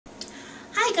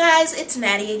Hi guys, it's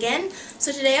Maddie again.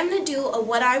 So today I'm going to do a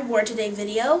what I wore today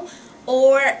video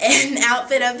or an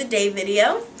outfit of the day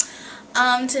video.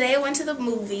 Today I went to the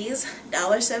movies,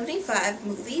 $1.75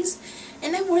 movies,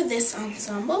 and I wore this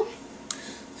ensemble.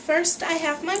 First I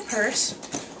have my purse,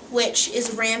 which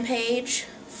is Rampage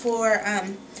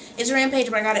it's Rampage,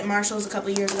 but I got it at Marshall's a couple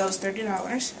years ago. It was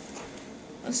 $30.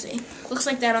 Let's see. Looks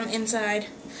like that on the inside.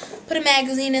 Put a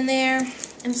magazine in there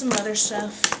and some other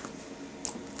stuff.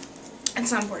 It's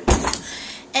not important.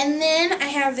 And then I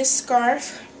have this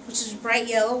scarf, which is bright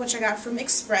yellow, which I got from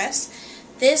Express.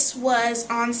 This was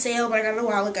on sale, but I got it a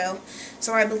while ago.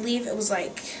 So I believe it was buy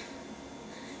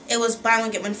one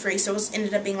get one free, so it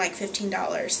ended up being like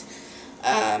 $15.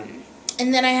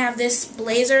 And then I have this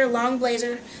blazer, long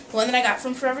blazer, the one that I got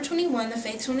from Forever 21, the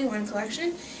Faith 21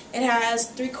 collection. It has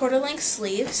 3/4 length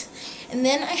sleeves. And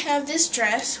then I have this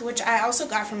dress, which I also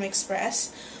got from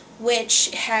Express, which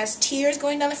has tears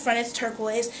going down the front. It's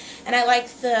turquoise, and I like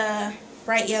the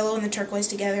bright yellow and the turquoise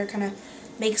together. Kind of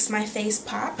makes my face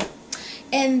pop.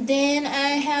 And then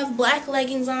I have black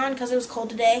leggings on because it was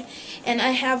cold today, and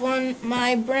I have on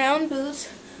my brown boots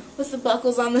with the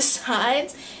buckles on the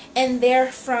sides, and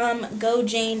they're from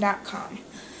GoJane.com.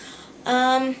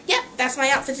 Yeah, that's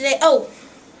my outfit today. Oh,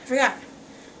 I forgot.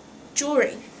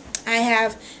 Jewelry. I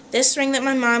have this ring that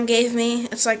my mom gave me.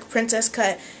 It's like princess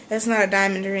cut. It's not a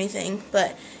diamond or anything,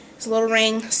 but it's a little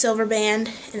ring, silver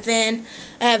band. And then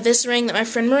I have this ring that my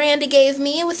friend Miranda gave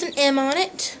me with an M on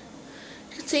it.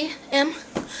 You can see, M.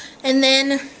 And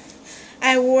then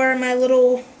I wore my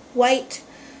little white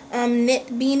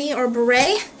knit beanie or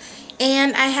beret.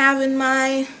 And I have in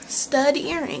my stud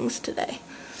earrings today.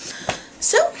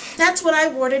 So, that's what I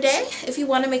wore today. If you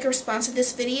want to make a response to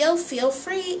this video, feel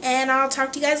free, and I'll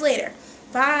talk to you guys later.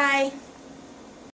 Bye!